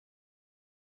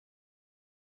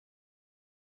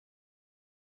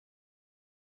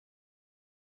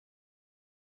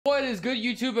What is good,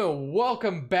 YouTube, and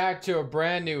welcome back to a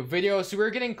brand new video. So we're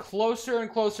getting closer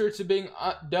and closer to being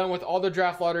done with all the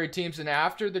draft lottery teams, and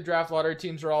after the draft lottery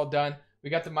teams are all done, we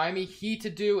got the Miami Heat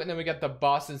to do, and then we got the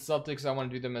Boston Celtics. I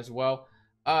want to do them as well.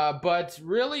 But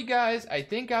really, guys, I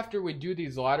think after we do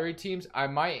these lottery teams, I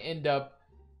might end up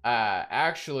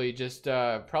actually just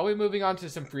probably moving on to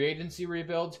some free agency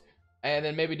rebuilds, and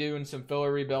then maybe doing some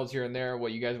filler rebuilds here and there,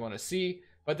 what you guys want to see.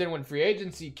 But then when free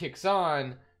agency kicks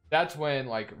on, that's when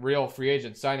like real free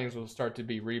agent signings will start to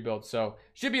be rebuilt. So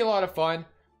should be a lot of fun.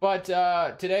 But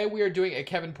today we are doing a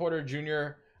Kevin Porter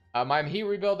Jr. Miami Heat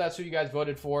rebuild. That's who you guys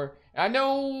voted for. And I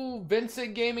know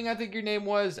Vincent Gaming, I think your name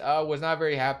was not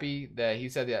very happy that he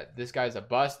said that this guy's a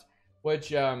bust,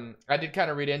 which I did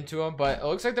kind of read into him. But it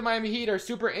looks like the Miami Heat are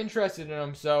super interested in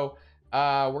him. So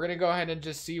we're going to go ahead and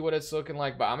just see what it's looking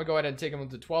like. But I'm going to go ahead and take him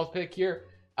with the 12th pick here.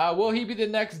 Will he be the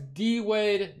next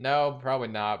D-Wade? No, probably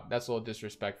not. That's a little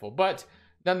disrespectful. But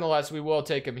nonetheless, we will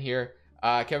take him here.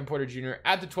 Kevin Porter Jr.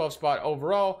 at the 12th spot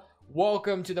overall.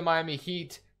 Welcome to the Miami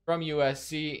Heat from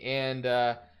USC.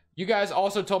 And you guys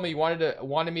also told me you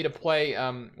wanted me to play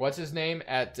what's his name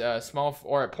at small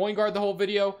or at point guard the whole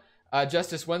video.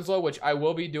 Justice Winslow, which I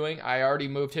will be doing. I already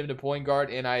moved him to point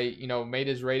guard, and I made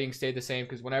his rating stay the same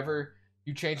because whenever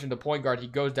you change him to point guard, he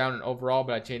goes down in overall,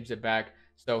 but I changed it back.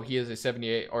 So he is a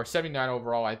 78 or 79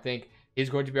 overall. I think he's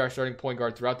going to be our starting point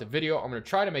guard throughout the video. I'm going to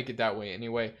try to make it that way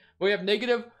anyway. But we have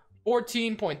negative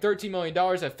 $14.13 million.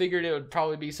 I figured it would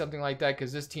probably be something like that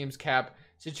because this team's cap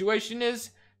situation is,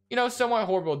 somewhat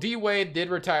horrible. D-Wade did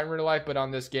retire in real life, but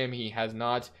on this game he has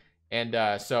not.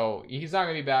 And so he's not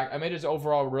going to be back. I made his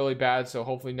overall really bad, so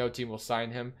hopefully no team will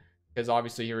sign him because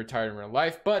obviously he retired in real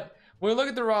life. But when we look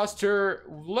at the roster,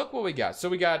 look what we got. So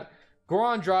we got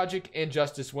Goran Dragic and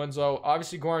Justice Winslow.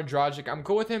 Obviously, Goran Dragic, I'm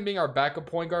cool with him being our backup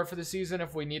point guard for the season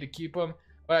if we need to keep him.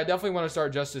 But I definitely want to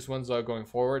start Justice Winslow going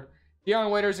forward.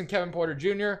 Dion Waiters and Kevin Porter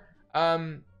Jr.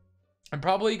 I'm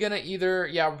probably going to we're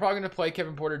probably going to play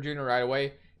Kevin Porter Jr. right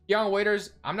away. Dion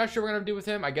Waiters, I'm not sure what we're going to do with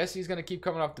him. I guess he's going to keep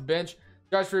coming off the bench.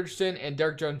 Josh Richardson and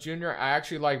Derrick Jones Jr. I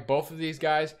actually like both of these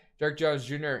guys. Derrick Jones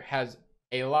Jr. has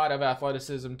a lot of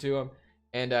athleticism to him.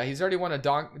 And he's already won a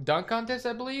dunk contest,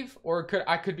 I believe. Or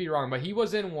I could be wrong, but he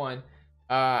was in one.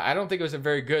 I don't think it was a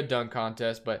very good dunk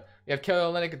contest. But we have Kelly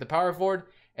Olynyk at the power forward.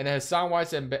 And then Hassan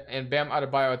Whiteside and Bam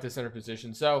Adebayo at the center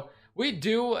position. So we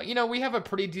do, we have a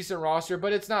pretty decent roster.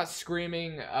 But it's not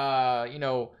screaming,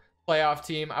 playoff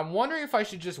team. I'm wondering if I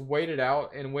should just wait it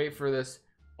out and wait for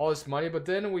all this money. But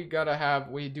then we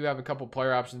do have a couple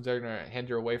player options that are going to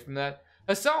hinder away from that.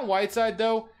 Hassan Whiteside,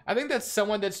 though, I think that's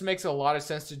someone that just makes a lot of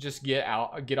sense to just get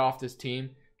off this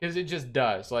team because it just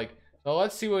does. So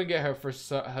let's see what we can get here for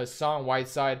Hassan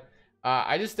Whiteside.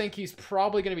 I just think he's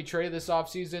probably going to be traded this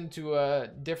offseason to a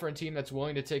different team that's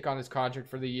willing to take on his contract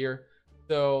for the year.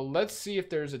 So let's see if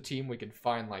there's a team we can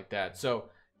find like that. So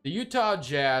the Utah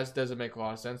Jazz doesn't make a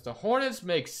lot of sense. The Hornets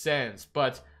make sense,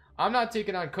 but I'm not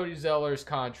taking on Cody Zeller's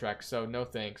contract, so no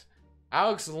thanks.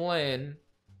 Alex Len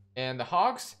and the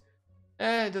Hawks.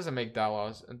 It doesn't make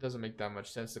that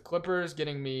much sense. The Clippers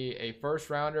getting me a first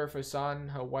rounder for Hassan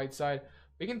Whiteside.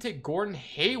 We can take Gordon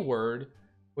Hayward,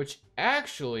 which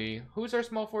actually, who's our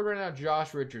small forward right now?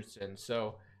 Josh Richardson.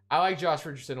 So I like Josh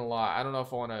Richardson a lot. I don't know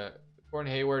if I want to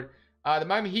Gordon Hayward. The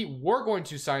Miami Heat were going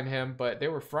to sign him, but they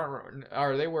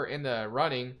were in the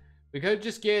running. We could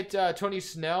just get Tony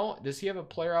Snell. Does he have a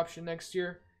player option next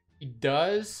year? He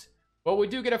does. But we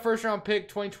do get a first round pick,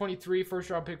 2023 first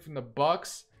round pick from the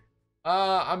Bucks.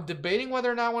 I'm debating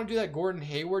whether or not I want to do that Gordon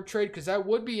Hayward trade because that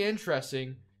would be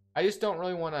interesting. I just don't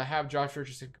really want to have Josh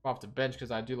Richardson come off the bench because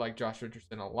I do like Josh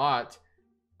Richardson a lot.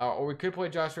 Or we could play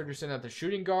Josh Richardson at the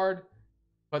shooting guard,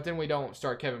 but then we don't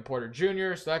start Kevin Porter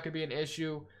Jr., so that could be an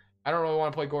issue. I don't really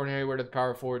want to play Gordon Hayward at the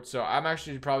power forward, so I'm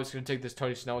actually probably just going to take this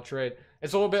Tony Snell trade.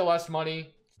 It's a little bit less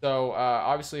money, so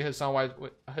obviously Hassan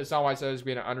Whiteside is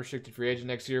being an unrestricted free agent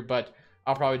next year, but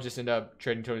I'll probably just end up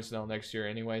trading Tony Snell next year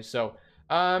anyway, so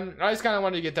I just kind of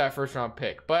wanted to get that first round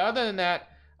pick. But other than that,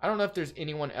 I don't know if there's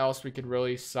anyone else we could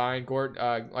really sign.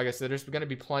 Like I said, there's going to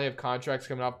be plenty of contracts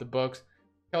coming off the books.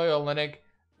 Kelly Olynyk,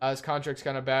 his contract's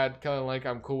kind of bad. Kelly Olynyk,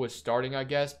 I'm cool with starting, I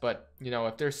guess. But,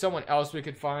 if there's someone else we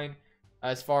could find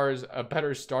as far as a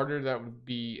better starter, that would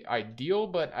be ideal.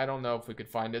 But I don't know if we could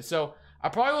find it. So I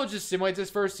probably will just simulate this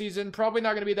first season. Probably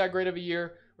not going to be that great of a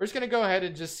year. We're just going to go ahead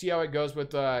and just see how it goes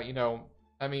with,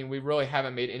 we really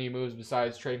haven't made any moves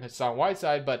besides trading Hassan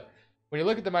Whiteside, but when you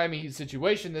look at the Miami Heat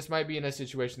situation, this might be in a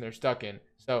situation they're stuck in.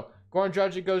 So, Goran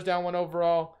Dragic goes down 1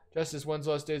 overall. Justice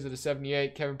Winslow stays at a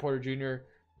 78. Kevin Porter Jr.,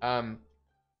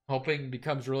 hoping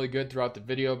becomes really good throughout the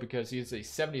video because he's a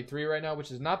 73 right now,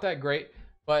 which is not that great.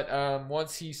 But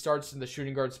once he starts in the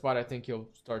shooting guard spot, I think he'll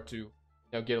start to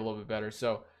get a little bit better.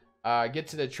 So get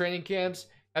to the training camps.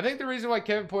 I think the reason why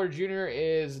Kevin Porter Jr.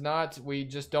 is not, we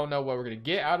just don't know what we're going to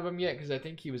get out of him yet, because I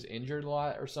think he was injured a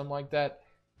lot or something like that.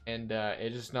 And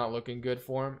it's just not looking good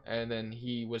for him. And then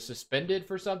he was suspended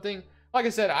for something. Like I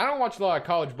said, I don't watch a lot of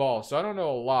college ball, so I don't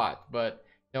know a lot. But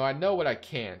I know what I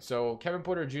can. So Kevin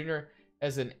Porter Jr.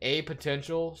 has an A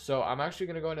potential. So I'm actually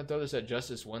going to go ahead and throw this at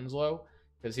Justice Winslow,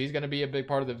 because he's going to be a big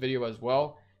part of the video as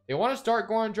well. They want to start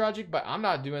Goran Dragic, but I'm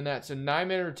not doing that. So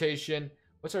 9-minute rotation.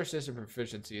 What's our system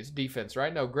proficiency? It's defense,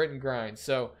 right? No, grit and grind.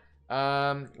 So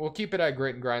we'll keep it at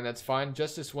grit and grind. That's fine.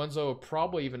 Justice Winslow will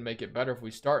probably even make it better if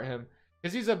we start him,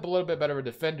 because he's a little bit better of a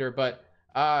defender. But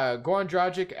Goran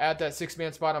Dragic at that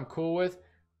 6-man spot, I'm cool with.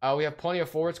 We have plenty of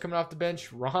forwards coming off the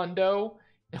bench. Rondo.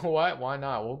 You know what? Why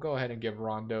not? We'll go ahead and give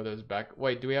Rondo those back.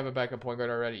 Wait, do we have a backup point guard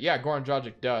already? Yeah, Goran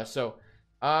Dragic does. So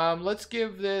let's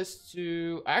give this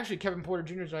to... Actually, Kevin Porter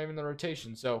Jr. is not even in the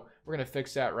rotation. So we're going to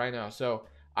fix that right now. So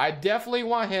I definitely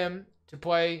want him to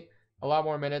play a lot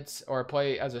more minutes, or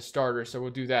play as a starter. So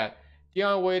we'll do that.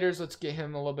 Dion Waiters, let's get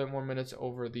him a little bit more minutes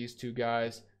over these two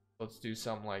guys. Let's do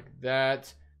something like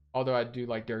that. Although I do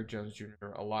like Derrick Jones Jr.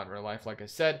 a lot in real life. Like I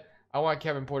said, I want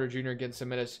Kevin Porter Jr. getting some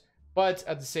minutes. But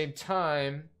at the same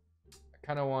time, I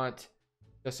kind of want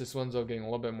Justice Winslow getting a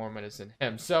little bit more minutes than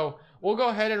him. So we'll go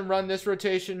ahead and run this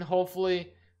rotation.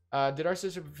 Hopefully, did our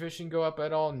system proficiency go up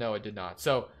at all? No, it did not.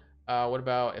 So what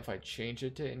about if I change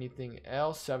it to anything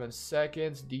else? 7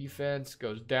 seconds. Defense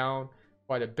goes down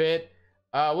quite a bit.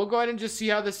 We'll go ahead and just see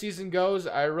how the season goes.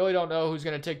 I really don't know who's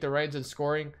going to take the reins in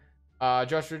scoring.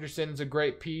 Josh Richardson is a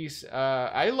great piece.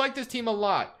 I like this team a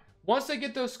lot. Once they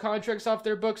get those contracts off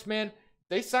their books, man,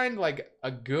 they signed like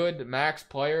a good max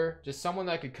player, just someone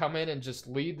that could come in and just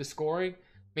lead the scoring. I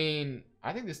mean,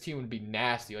 I think this team would be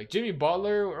nasty. Like Jimmy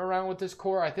Butler around with this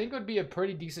core, I think it would be a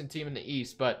pretty decent team in the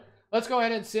East. But let's go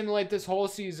ahead and simulate this whole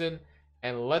season,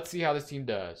 and let's see how this team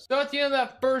does. So at the end of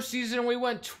that first season, we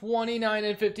went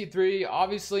 29-53.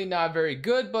 Obviously not very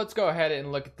good, but let's go ahead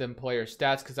and look at them player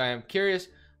stats, because I am curious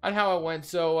on how it went.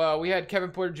 So we had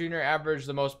Kevin Porter Jr. average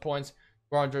the most points.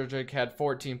 Goran Dragic had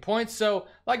 14 points. So,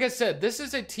 like I said, this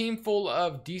is a team full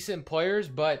of decent players,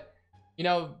 but,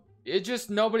 it's just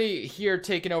nobody here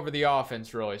taking over the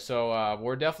offense, really. So,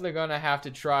 we're definitely going to have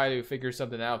to try to figure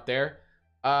something out there.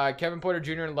 Kevin Porter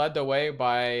Jr. led the way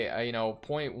by,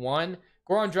 0.1.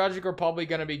 Goran Dragic are probably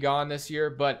going to be gone this year,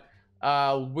 but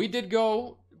we did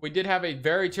have a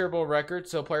very terrible record.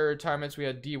 So, player retirements, we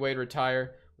had D Wade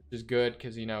retire, is good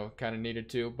because kind of needed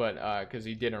to, but because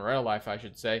he did in real life, I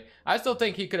should say. I still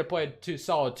think he could have played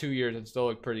solid 2 years and still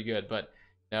looked pretty good, but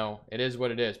no, it is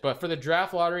what it is. But for the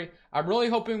draft lottery, I'm really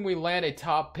hoping we land a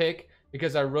top pick,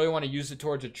 because I really want to use it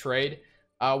towards a trade.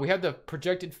 We have the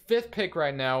projected 5th pick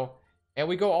right now, and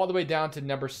we go all the way down to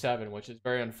number 7, which is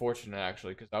very unfortunate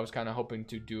actually, because I was kind of hoping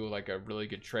to do like a really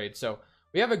good trade. So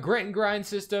we have a grit and grind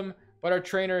system, but our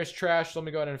trainer is trash. So let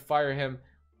me go ahead and fire him,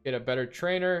 get a better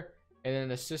trainer. And then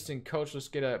an assistant coach. Let's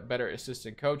get a better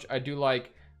assistant coach. I do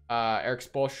like Eric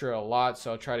Spoelstra a lot, so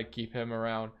I'll try to keep him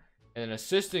around. And an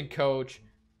assistant coach,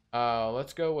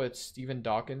 let's go with Stephen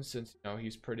Dawkins, since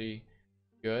he's pretty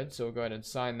good. So we'll go ahead and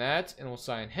sign that, and we'll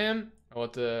sign him. I'll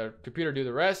let the computer do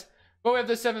the rest. But we have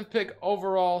the 7th pick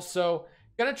overall, so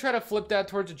gonna try to flip that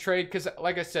towards a trade, because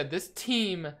like I said, this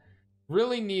team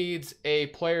really needs a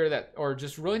player that's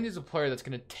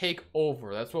gonna take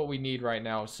over. That's what we need right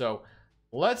now. So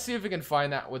let's see if we can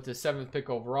find that with the 7th pick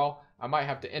overall. I might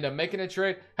have to end up making a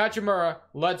trade. Hachimura,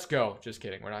 let's go. Just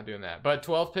kidding. We're not doing that. But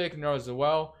 12th pick, Nerlens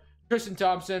Noel, Tristan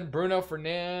Thompson, Bruno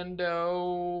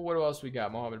Fernando. What else we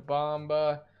got? Mohamed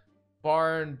Bamba,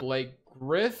 Barn, Blake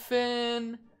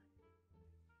Griffin.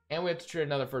 And we have to trade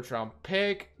another 1st-round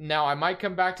pick. Now, I might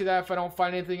come back to that if I don't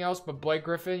find anything else. But Blake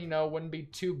Griffin, wouldn't be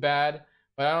too bad.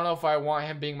 But I don't know if I want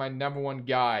him being my #1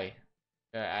 guy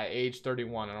at age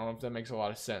 31. I don't know if that makes a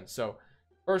lot of sense. So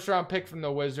 1st-round pick from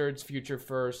the Wizards, future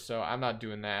first, so I'm not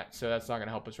doing that. So that's not going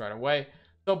to help us right away.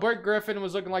 So Blake Griffin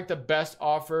was looking like the best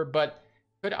offer, but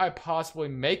could I possibly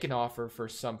make an offer for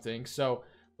something? So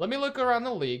let me look around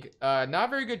the league. Not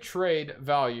very good trade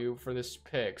value for this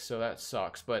pick, so that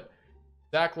sucks. But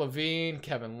Zach LaVine,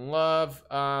 Kevin Love.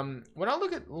 When we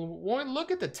look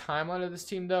at the timeline of this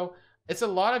team, though, it's a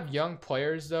lot of young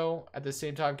players, though. At the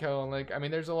same time,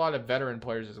 there's a lot of veteran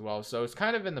players as well, so it's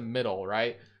kind of in the middle,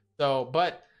 right? So,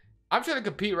 but I'm trying to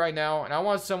compete right now, and I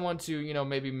want someone to,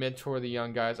 maybe mentor the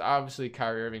young guys. Obviously,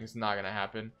 Kyrie Irving is not going to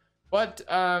happen. But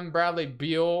Bradley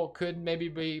Beal could maybe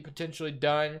be potentially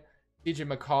done. TJ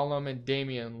McCollum and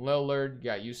Damian Lillard. You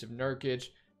got Yusuf Nurkic,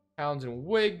 Townsend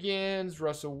Wiggins,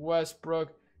 Russell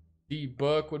Westbrook, D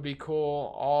Book would be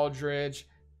cool. Aldridge,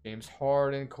 James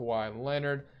Harden, Kawhi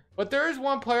Leonard. But there is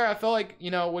one player I feel like,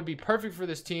 would be perfect for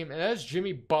this team, and that's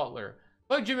Jimmy Butler.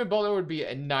 I feel like Jimmy Butler would be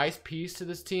a nice piece to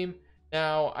this team.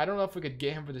 Now, I don't know if we could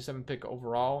get him for the 7th pick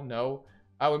overall. No.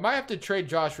 We might have to trade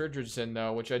Josh Richardson,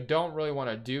 though, which I don't really want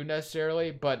to do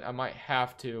necessarily, but I might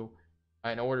have to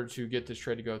in order to get this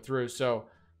trade to go through. So,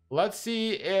 let's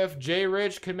see if Jay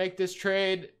Rich can make this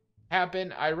trade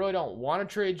happen. I really don't want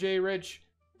to trade Jay Rich.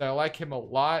 I like him a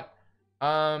lot.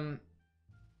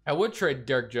 I would trade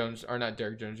Derrick Jones, or not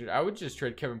Derrick Jones Jr. I would just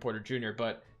trade Kevin Porter Jr.,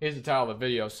 but he's the title of the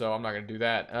video, so I'm not going to do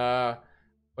that.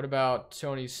 What about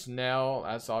Tony Snell?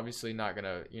 That's obviously not going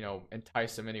to,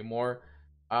 entice him anymore.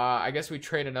 I guess we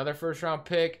trade another first-round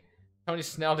pick. Tony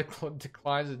Snell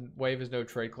declines and waive his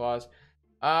no-trade clause.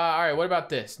 All right, what about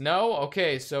this? No?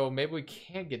 Okay, so maybe we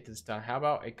can get this done. How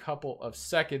about a couple of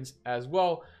seconds as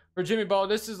well for Jimmy Butler?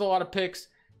 This is a lot of picks,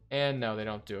 and no, they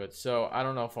don't do it. So I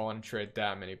don't know if I want to trade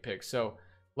that many picks. So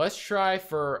let's try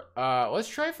for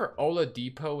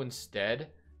Oladipo instead.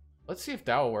 Let's see if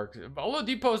that will work.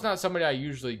 Oladipo is not somebody I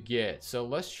usually get, so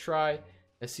let's try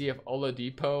and see if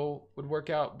Oladipo would work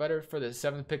out better for the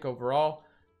 7th pick overall.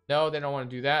 No, they don't want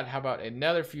to do that. How about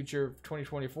another future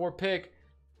 2024 pick?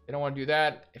 They don't want to do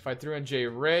that. If I threw in Jay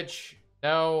Rich,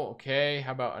 no. Okay,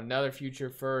 how about another future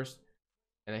first?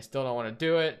 And they still don't want to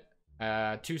do it.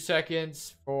 2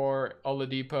 seconds for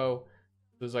Oladipo.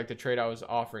 This was like the trade I was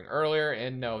offering earlier,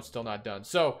 and no, it's still not done.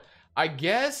 So I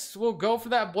guess we'll go for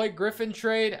that Blake Griffin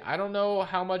trade. I don't know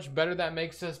how much better that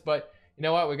makes us, but you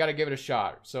know what? We got to give it a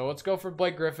shot. So let's go for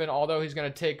Blake Griffin. Although he's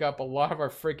going to take up a lot of our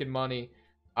freaking money,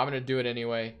 I'm going to do it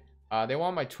anyway. They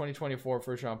want my 2024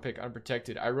 first-round pick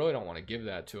unprotected. I really don't want to give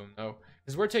that to him, though,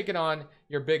 because we're taking on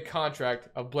your big contract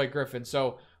of Blake Griffin.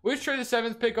 So we just trade the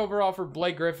 7th pick overall for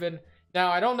Blake Griffin.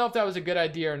 Now, I don't know if that was a good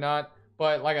idea or not,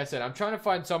 but like I said, I'm trying to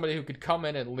find somebody who could come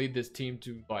in and lead this team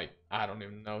to, like, I don't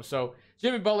even know. So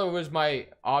Jimmy Butler was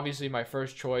obviously my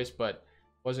first choice, but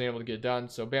wasn't able to get it done.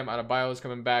 So Bam Adebayo is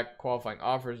coming back. Qualifying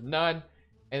offers, none.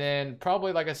 And then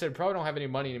probably, like I said, probably don't have any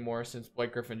money anymore since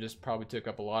Blake Griffin just probably took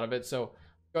up a lot of it. So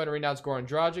go ahead and renounce Goran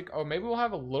Dragic. Oh, maybe we'll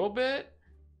have a little bit.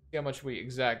 See how much we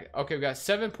exactly. Okay, we got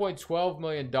 $7.12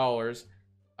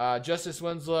 million. Justice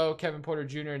Winslow, Kevin Porter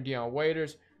Jr., and Dion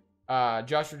Waiters.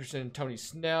 Josh Richardson, Tony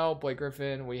Snell, Blake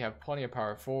Griffin. We have plenty of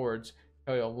power forwards.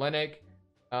 Kelly Olynyk,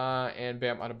 and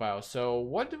Bam Adebayo. So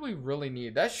what do we really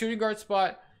need? That shooting guard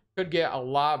spot could get a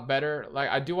lot better. Like,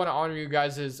 I do want to honor you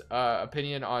guys'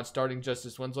 opinion on starting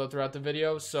Justice Winslow throughout the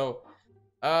video. So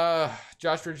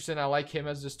Josh Richardson, I like him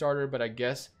as the starter, but I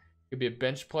guess he could be a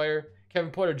bench player.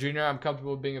 Kevin Porter Jr., I'm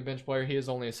comfortable with being a bench player. He is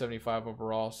only a 75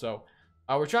 overall. So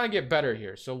we're trying to get better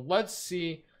here. So let's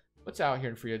see what's out here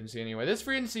in free agency anyway. This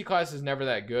free agency class is never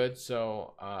that good.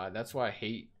 So that's why I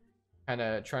hate kind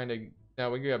of trying to.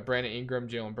 Now we got Brandon Ingram,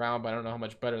 Jaylen Brown, but I don't know how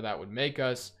much better that would make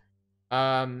us.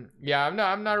 Yeah,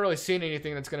 I'm not really seeing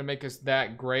anything that's going to make us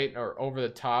that great or over the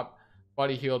top.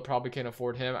 Buddy Hield, probably can't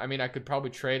afford him. I mean, I could probably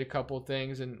trade a couple of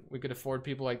things and we could afford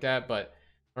people like that, but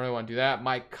I don't really want to do that.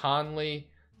 Mike Conley,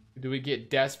 do we get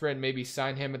desperate and maybe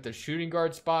sign him at the shooting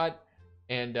guard spot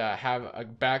and have a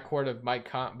backcourt of Mike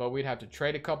Conley? But we'd have to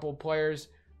trade a couple of players,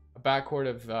 a backcourt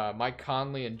of Mike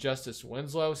Conley and Justice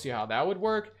Winslow, see how that would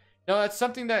work. No, that's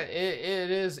something that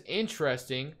it is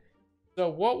interesting. So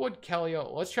what would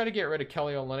let's try to get rid of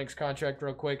Kelly Olynyk's contract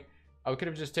real quick. We could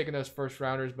have just taken those first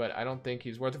rounders, but I don't think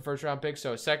he's worth a first round pick.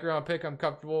 So 2nd round pick, I'm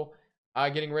comfortable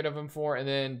getting rid of him for. And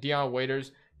then Dion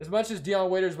Waiters. As much as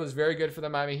Dion Waiters was very good for the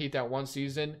Miami Heat that one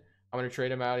season, I'm going to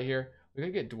trade him out of here. We're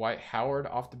going to get Dwight Howard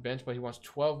off the bench, but he wants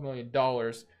 $12 million.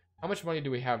 How much money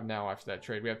do we have now after that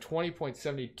trade? We have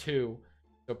 20.72.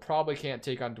 So probably can't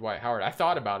take on Dwight Howard. I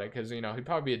thought about it because, he'd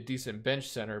probably be a decent bench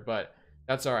center, but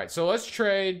that's all right. So let's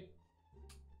trade.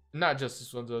 Not just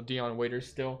this one, though. Dion Waiters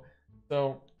still.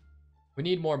 So we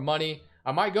need more money.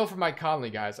 I might go for Mike Conley,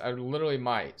 guys. I literally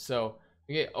might. So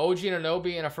we get OG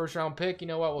Anunoby and a first-round pick. You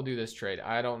know what? We'll do this trade.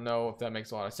 I don't know if that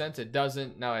makes a lot of sense. It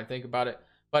doesn't now that I think about it,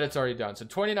 but it's already done. So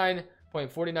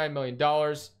 $29.49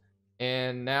 million.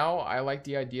 And now I like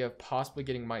the idea of possibly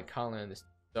getting Mike Conley in this.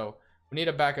 So we need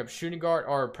a backup shooting guard,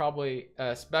 or probably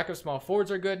backup small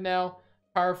forwards are good now.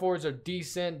 Power forwards are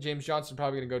decent. James Johnson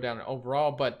probably going to go down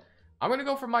overall, but I'm going to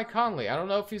go for Mike Conley. I don't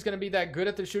know if he's going to be that good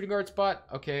at the shooting guard spot.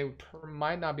 Okay, we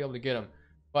might not be able to get him.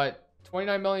 But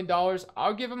 $29 million,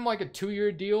 I'll give him like a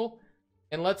 2-year deal.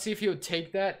 And let's see if he would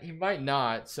take that. He might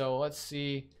not. So let's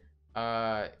see.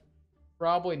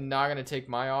 Probably not going to take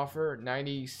my offer.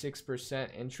 96%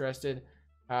 interested.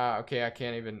 Okay, I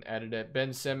can't even edit it.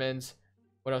 Ben Simmons.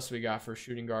 What else we got for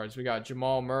shooting guards? We got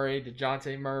Jamal Murray,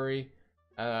 DeJounte Murray.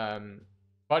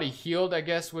 Buddy Hield, I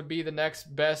guess, would be the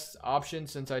next best option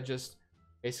since I just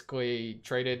basically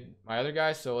traded my other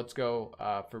guy. So let's go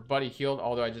for Buddy Hield,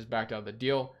 although I just backed out of the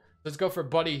deal. Let's go for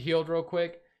Buddy Hield real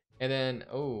quick. And then,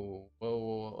 oh,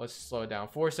 whoa, let's slow it down.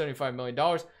 $475 million.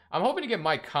 I'm hoping to get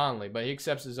Mike Conley, but he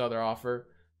accepts his other offer.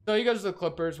 So he goes to the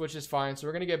Clippers, which is fine. So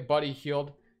we're going to get Buddy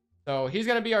Hield. So he's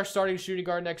going to be our starting shooting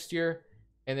guard next year.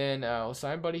 And then we'll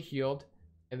sign Buddy Hield.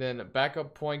 And then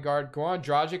backup point guard, Goran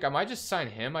Dragic. I might just sign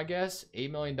him, I guess.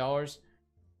 $8 million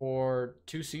for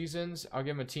 2 seasons. I'll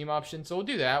give him a team option. So we'll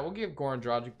do that. We'll give Goran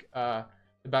Dragic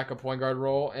the backup point guard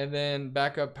role. And then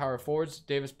backup power forwards,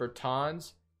 Davis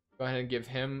Bertans. Go ahead and give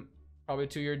him probably a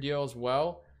 2-year deal as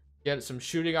well. Get some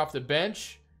shooting off the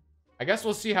bench. I guess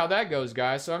we'll see how that goes,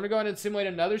 guys. So I'm going to go ahead and simulate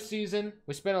another season.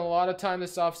 We spent a lot of time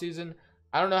this offseason.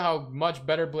 I don't know how much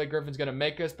better Blake Griffin's going to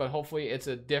make us, but hopefully it's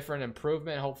a different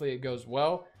improvement. Hopefully it goes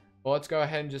well. Well, let's go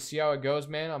ahead and just see how it goes,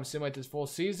 man. I'm going to simulate this full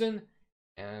season,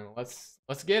 and let's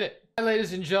get it. Hi,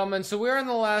 ladies and gentlemen. So we're in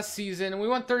the last season, and we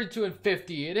went 32-50.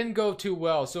 It didn't go too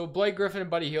well. So Blake Griffin and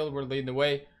Buddy Hield were leading the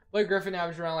way. Blake Griffin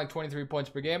averaged around like 23 points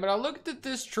per game. But I looked at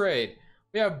this trade.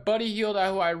 We have Buddy Hield,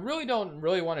 who I don't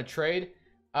really want to trade.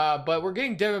 But we're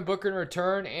getting Devin Booker in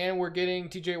return, and we're getting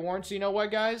TJ Warren. So you know what,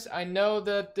 guys? I know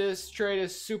that this trade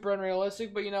is super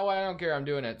unrealistic, but you know what? I don't care. I'm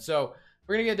doing it. So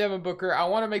we're going to get Devin Booker. I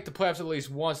want to make the playoffs at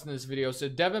least once in this video. So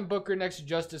Devin Booker next to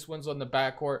Justice Winslow in the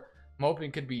backcourt. I'm hoping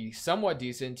it could be somewhat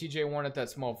decent. TJ Warren at that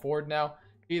small forward now.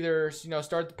 Either, you know,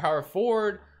 start the power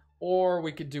forward, or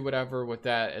we could do whatever with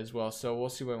that as well. So we'll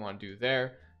see what we want to do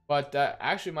there. But that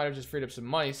actually might have just freed up some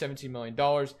money, $17 million.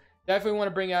 Definitely want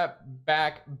to bring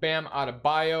back Bam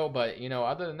Adebayo, but you know,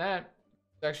 other than that,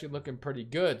 it's actually looking pretty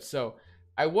good. So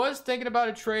I was thinking about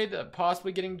a trade,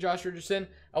 possibly getting Josh Richardson.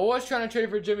 I was trying to trade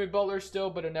for Jimmy Butler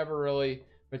still, but it never really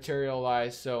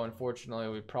materialized. So unfortunately,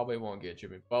 we probably won't get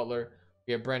Jimmy Butler.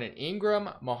 We have Brandon Ingram,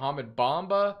 Mohamed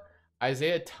Bamba,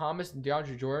 Isaiah Thomas, and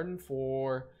DeAndre Jordan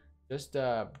for just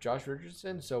Josh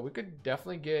Richardson. So we could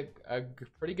definitely get a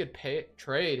pretty good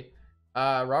trade.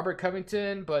 Robert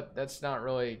Covington, but that's not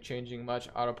really changing much.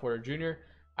 Otto Porter Jr.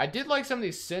 I did like some of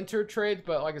these center trades,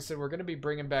 but like I said, we're going to be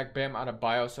bringing back Bam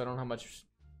Adebayo, so I don't know how much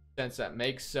sense that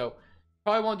makes. So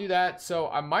probably won't do that. So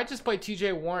I might just play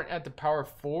TJ Warren at the power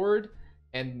forward,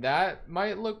 and that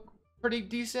might look pretty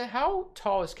decent. How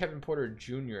tall is Kevin Porter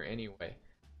Jr. anyway?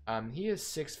 He is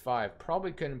 6'5".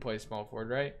 Probably couldn't play small forward,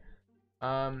 right?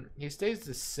 He stays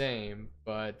the same,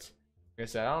 but like I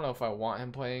said, I don't know if I want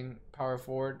him playing power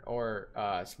forward or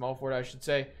small forward, I should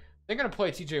say. They're going to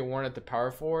play TJ Warren at the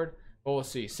power forward, but we'll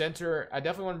see. Center, I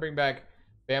definitely want to bring back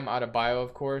Bam Adebayo,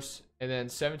 of course. And then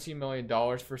 $17 million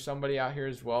for somebody out here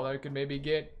as well that I could maybe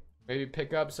get. Maybe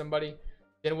pick up somebody.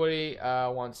 Dinwiddie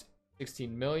wants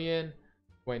 $16 million.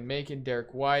 Wayne Macon,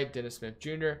 Derek White, Dennis Smith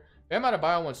Jr. Bam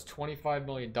Adebayo wants $25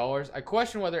 million. I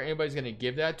question whether anybody's going to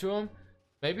give that to him.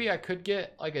 Maybe I could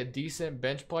get like a decent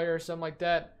bench player or something like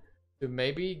that to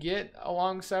maybe get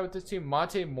alongside with this team.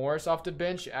 Monte Morris off the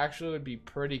bench actually would be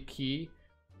pretty key.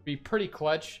 Be pretty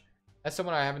clutch. That's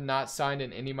someone I have not signed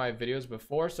in any of my videos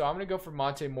before. So I'm going to go for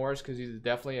Monte Morris because he's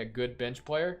definitely a good bench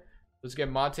player. Let's get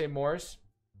Monte Morris.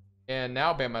 And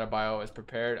now Bam Adebayo is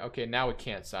prepared. Okay, now we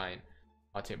can't sign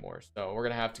Monte Morris. So we're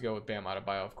going to have to go with Bam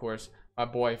Adebayo, of course. My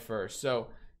boy first. So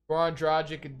Goran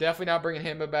Dragic, definitely not bringing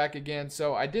him back again.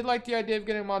 So I did like the idea of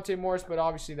getting Monte Morris, but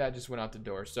obviously that just went out the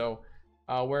door. So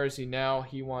where is he now?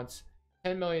 He wants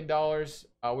 $10 million.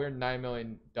 We're $9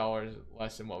 million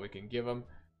less than what we can give him.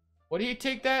 Would he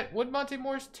take that? Would Monte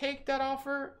Morris take that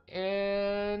offer?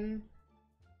 And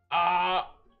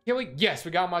can we? Yes,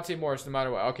 we got Monte Morris no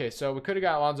matter what. Okay, so we could have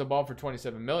got Alonzo Ball for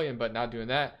 $27 million, but not doing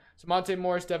that. So Monte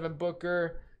Morris, Devin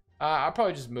Booker. I'll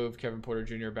probably just move Kevin Porter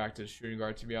Jr. back to the shooting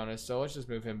guard, to be honest. So let's just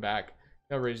move him back.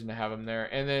 No reason to have him there.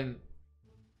 And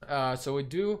then, so we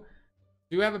do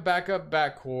have a backup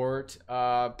backcourt.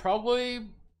 Probably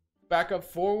backup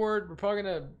forward. We're probably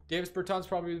gonna Davis Bertans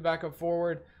probably be the backup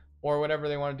forward, or whatever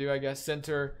they want to do. I guess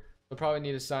center. They'll probably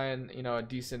need to sign, you know, a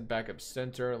decent backup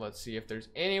center. Let's see if there's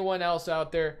anyone else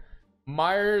out there.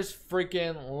 Myers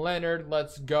freaking Leonard.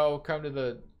 Let's go. Come to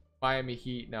the Miami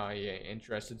Heat. No, he ain't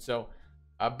interested. So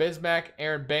Bismack,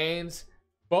 Aaron Baines,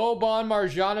 Boban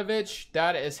Marjanovic.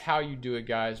 That is how you do it,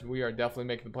 guys. We are definitely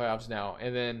making the playoffs now.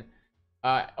 And then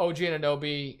OG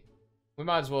Anunoby, we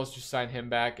might as well just sign him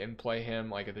back and play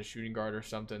him like at the shooting guard or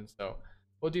something. So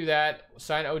we'll do that. We'll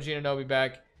sign OG Anunoby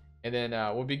back, and then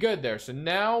we'll be good there. So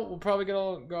now we're probably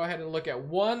gonna go ahead and look at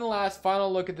one last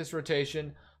final look at this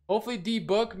rotation. Hopefully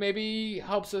D-Book maybe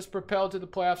helps us propel to the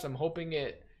playoffs. I'm hoping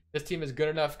this team is good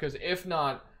enough, because if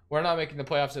not, we're not making the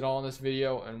playoffs at all in this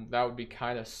video, and that would be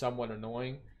kind of somewhat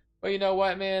annoying. But you know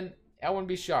what, man? I wouldn't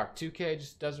be shocked. 2K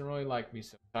just doesn't really like me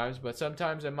sometimes, but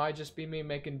sometimes it might just be me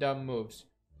making dumb moves.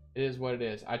 It is what it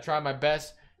is. I try my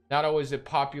best. Not always a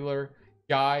popular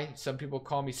guy. Some people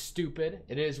call me stupid.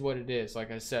 It is what it is,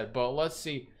 like I said. But let's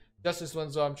see. Justice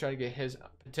Winslow, I'm trying to get his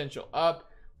potential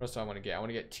up. What else do I want to get? I want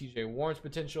to get TJ Warren's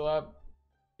potential up.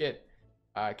 Get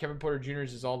Kevin Porter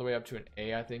Jr.'s is all the way up to an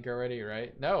A, I think, already,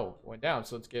 right? No, went down.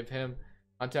 So let's give him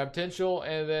untapped potential.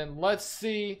 And then let's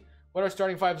see what our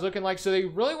starting five is looking like. So they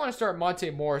really want to start Monte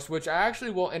Morris, which I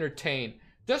actually will entertain.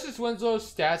 Justice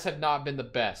Winslow's stats have not been the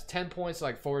best. 10 points,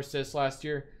 like 4 assists last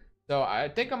year. So I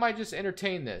think I might just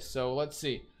entertain this. So let's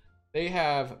see. They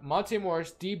have Monte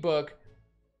Morris, D-Book,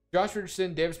 Josh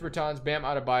Richardson, Davis Bertans, Bam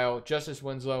Adebayo, Justice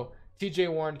Winslow,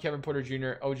 TJ Warren, Kevin Porter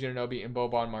Jr., OG Anunoby, and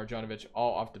Boban Marjanovic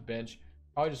all off the bench.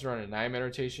 Probably just run a 9-man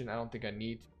rotation. I don't think I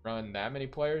need to run that many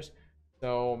players.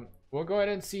 So we'll go ahead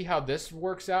and see how this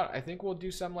works out. I think we'll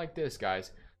do something like this,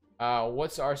 guys.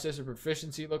 What's our assistant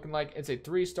proficiency looking like? It's a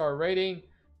 3-star rating,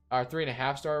 or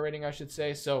 3.5-star rating, I should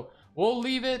say. So we'll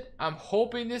leave it. I'm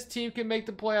hoping this team can make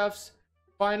the playoffs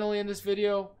finally in this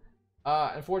video.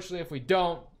 Unfortunately, if we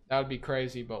don't, that would be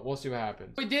crazy, but we'll see what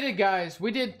happens. We did it, guys.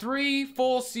 We did 3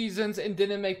 full seasons and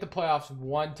didn't make the playoffs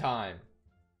one time.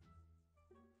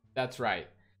 That's right.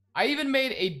 I even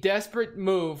made a desperate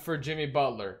move for Jimmy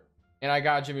Butler, and I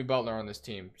got Jimmy Butler on this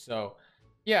team. So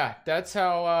yeah, that's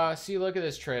how see, look at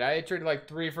this trade. I traded like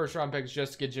 3 first-round picks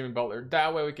just to get Jimmy Butler.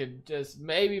 That way we could just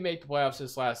maybe make the playoffs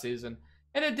this last season,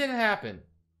 and it didn't happen.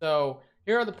 So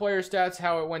here are the player stats,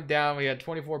 how it went down. We had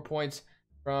 24 points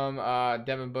from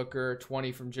Devin Booker,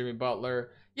 20 from Jimmy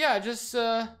Butler. Yeah, just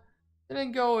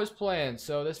didn't go as planned.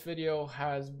 So this video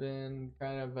has been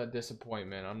kind of a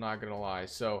disappointment, I'm not gonna lie.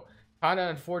 So kind of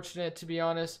unfortunate, to be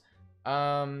honest.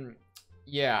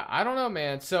 Yeah, I don't know,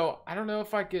 man. So I don't know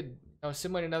if I could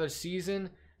simulate another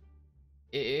season,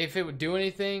 if it would do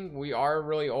anything. We are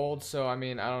really old, so I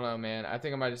mean, I don't know, man. I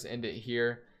think I might just end it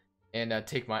here and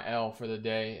take my L for the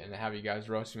day and have you guys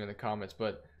roast me in the comments.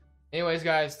 But anyways,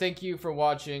 guys, thank you for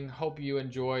watching. Hope you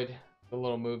enjoyed the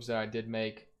little moves that I did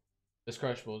make. Just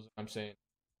crushable, I'm saying.